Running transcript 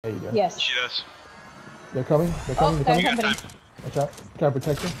There you go. Yes. She does. They're coming. They're Oh, coming. They're there's coming. somebody. Watch out. Try to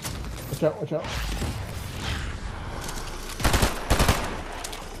protect her. Watch out. Watch out.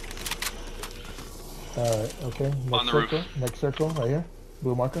 Alright, okay. Next On the circle. roof. Next circle, right here.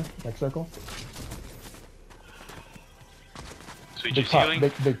 Blue marker. Next circle. Sweet Big you pot.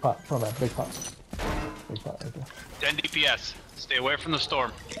 ceiling. Big pot. From that. Big pot. Big pot right there. 10 DPS. Stay away from the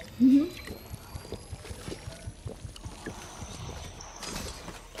storm.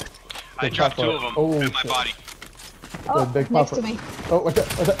 I Big dropped pot 2 for- of them oh, in my shit. body. Oh, Big next pop to for- me. Oh, watch out.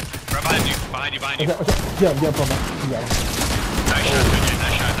 Watch out. Right behind you. Behind you. Behind you. Watch out. Watch out. Get him from that. You got him. Nice shot, Richard.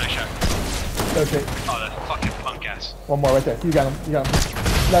 Nice shot. Nice shot. Okay. Oh, that fucking punk ass. One more right there. You got him. You got him.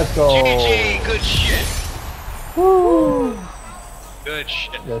 Let's go. GG. Good shit. Woo. Good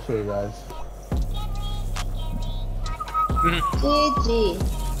shit. Yes, sir, guys. GG.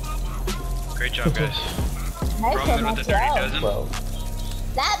 Great job, guys. Nice Roman one, with the nice dirty job. dozen. Bro.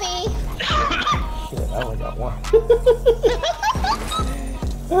 Labby. Shit, I only got one.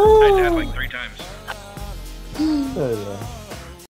 I had like 3 times. There you go.